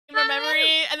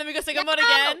we go single mode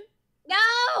again?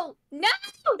 No! No!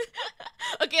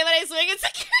 Okay, then I swing and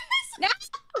secure. No!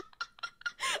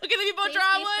 Okay, then we both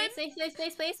draw one. Please.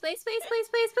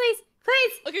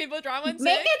 Okay, we both draw one.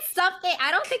 Make it something.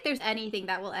 I don't think there's anything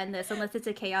that will end this unless it's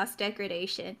a chaos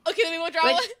degradation. Okay, then we both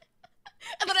draw one.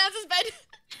 And then Anna's bed.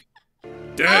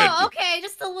 Dead. Oh, okay,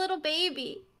 just a little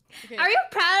baby. Okay. Are you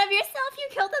proud of yourself? You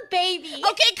killed a baby.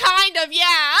 Okay, kind of,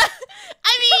 yeah.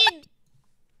 I mean,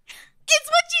 it's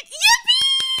what you.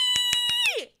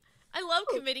 Yippee! I love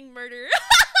committing murder.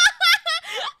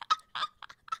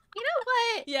 You know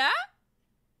what? Yeah?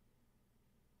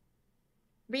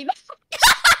 Reba?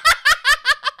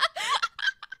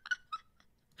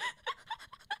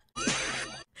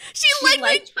 She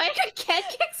liked when her Ken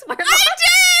kicks Wormmon. I do!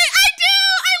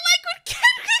 I like when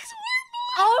Ken kicks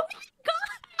Wormmon. Oh my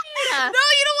god! No,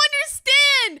 you don't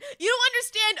understand. You don't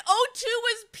understand. O2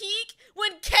 was peak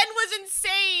when Ken was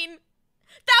insane.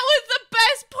 That was the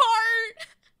best part.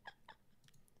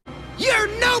 You're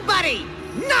nobody!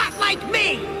 Not like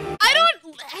me! I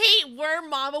don't hate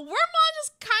Wormmon, but Wormmon is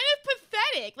kind of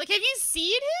pathetic. Like, have you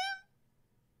seen him?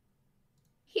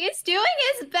 He's doing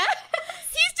his best.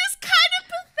 He's just kind of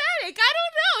pathetic. I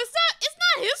don't know. It's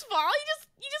not his fault.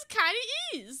 He just kind of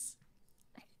is.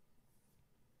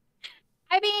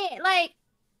 I mean, like,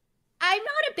 I'm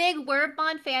not a big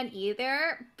Wormmon fan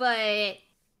either, but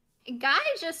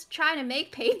guy's just trying to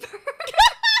make paper.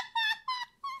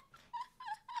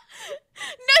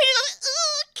 No, he's like,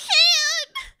 oh, can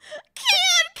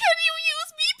you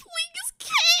use me, please,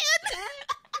 Can?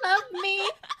 Love me.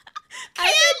 I'm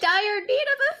in dire need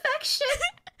of affection.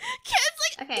 Ken's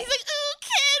like, okay. He's like, oh,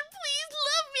 Ken, please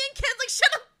love me. And Ken's like,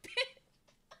 shut up, bitch.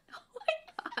 Oh my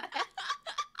god.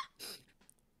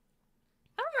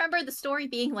 I don't remember the story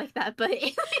being like that, but... No,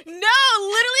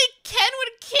 literally, Ken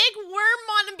would kick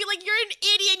Wormmon and be like, you're an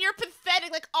idiot, you're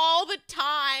pathetic, like, all the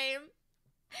time.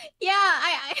 Yeah,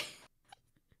 I...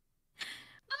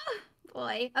 Oh,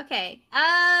 boy, okay.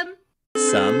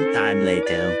 Sometime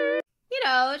later. You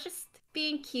know, just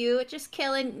being cute, just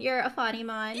killing your Funnies.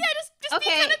 Yeah, just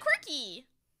being kind of quirky.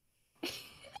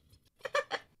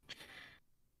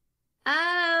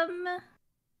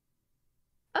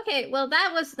 Okay, well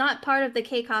that was not part of the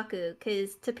Keikaku,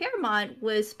 because Tapirmon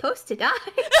was supposed to die.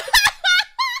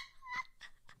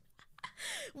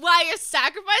 Why, you're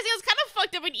sacrificing? It was kind of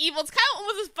fucked up and evil. It's kind of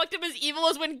almost as fucked up as evil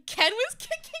as when Ken was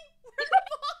kicking Wormmon.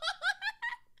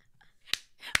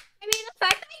 I mean, the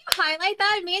fact that you highlight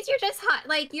that means you're just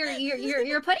like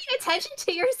you're putting attention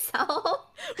to yourself.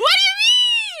 What do you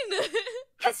mean?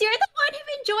 Because you're the one who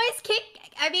enjoys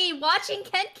watching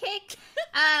Ken kick.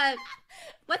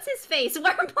 What's his face,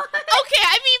 Wormmon? Okay,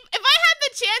 I mean, if I had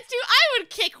the chance to, I would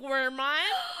kick Wormmon.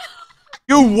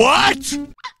 You what?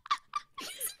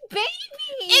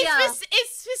 Baby. It's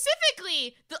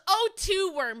specifically the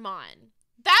O2 Wormmon.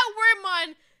 That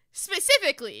Wormmon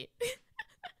specifically.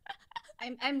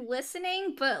 I'm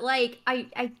listening, but like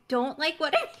I don't like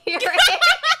what I'm hearing.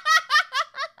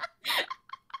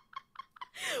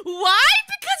 Why?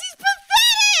 Because he's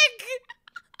pathetic.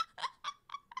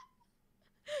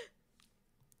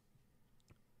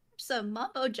 There's some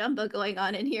mumbo jumbo going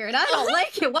on in here, and I don't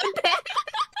like it one bit.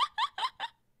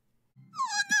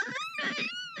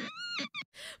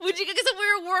 Would you kick us if we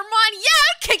were Wormmon? Yeah,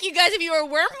 I'd kick you guys if you were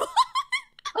Wormmon.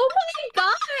 Oh my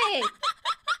god!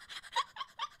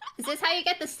 Is this how you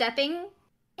get the stepping? Oh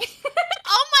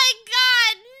my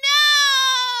god,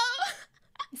 no!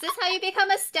 Is this how you become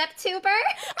a step tuber? I'm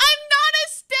not a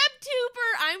step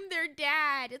tuber. I'm their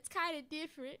dad. It's kind of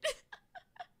different.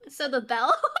 So the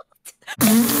belt? Oh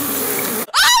my god!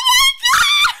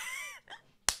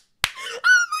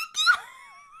 Oh my god!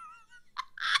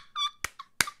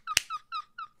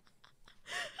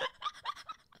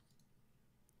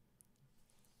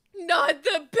 Not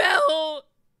the belt.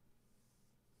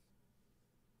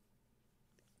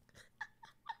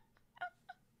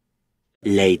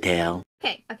 Later.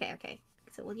 Okay.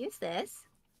 So we'll use this.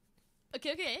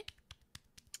 Okay.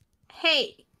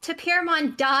 Hey,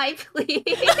 Tapirmon, die, please.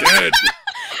 Dead.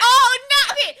 Oh no!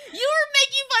 Okay, you were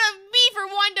making fun of me for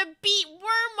wanting to beat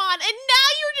Wormmon, and now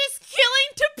you're just killing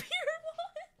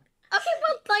Tapirmon. Okay,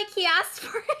 well, like he asked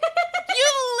for it. You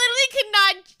literally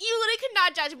could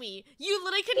not judge me. You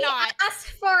literally could not. He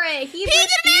asked for it. He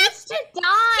refused to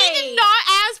die. He did not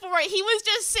ask for it. He was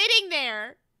just sitting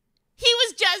there.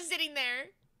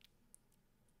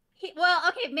 Well,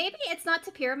 okay, maybe it's not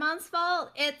Tapirmon's fault.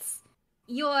 It's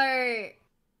your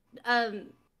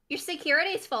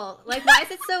security's fault. Like, why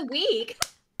is it so weak?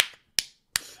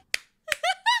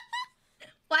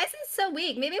 Why is it so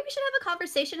weak? Maybe we should have a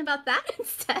conversation about that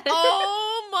instead.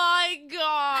 Oh my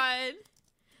god.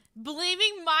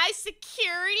 blaming my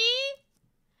security?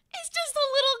 He's just a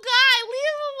little guy.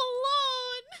 Leave him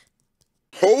alone.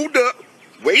 Hold up.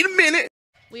 Wait a minute.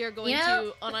 We are going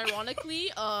to unironically,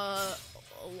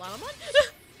 Lamamon?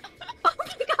 Oh my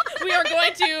god. We are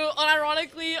going to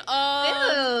unironically,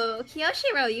 Ew,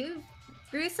 Kiyoshiro, you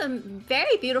grew some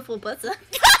very beautiful bosom.